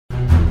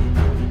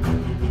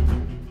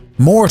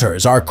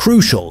Mortars are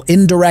crucial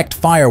indirect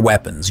fire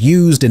weapons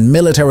used in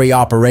military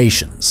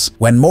operations.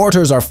 When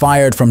mortars are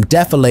fired from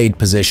defilade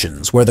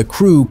positions where the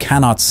crew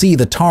cannot see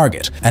the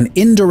target, an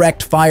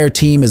indirect fire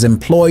team is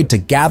employed to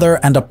gather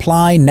and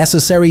apply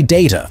necessary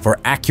data for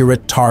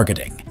accurate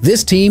targeting.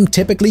 This team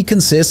typically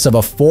consists of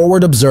a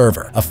forward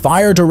observer, a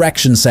fire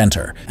direction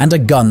center, and a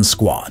gun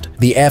squad.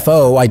 The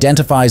FO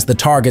identifies the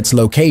target's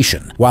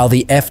location, while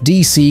the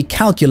FDC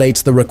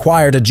calculates the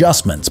required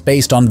adjustments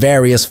based on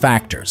various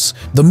factors.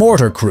 The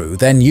mortar crew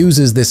then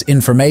uses this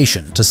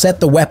information to set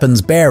the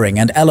weapon's bearing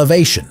and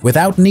elevation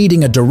without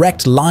needing a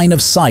direct line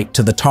of sight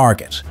to the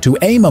target. To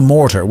aim a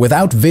mortar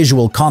without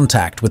visual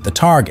contact with the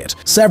target,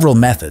 several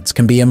methods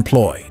can be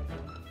employed.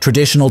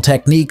 Traditional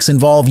techniques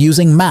involve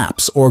using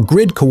maps or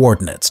grid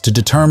coordinates to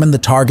determine the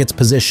target's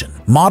position.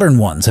 Modern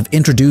ones have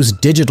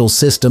introduced digital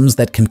systems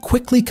that can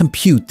quickly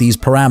compute these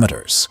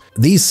parameters.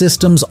 These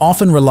systems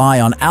often rely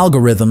on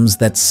algorithms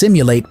that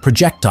simulate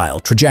projectile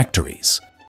trajectories.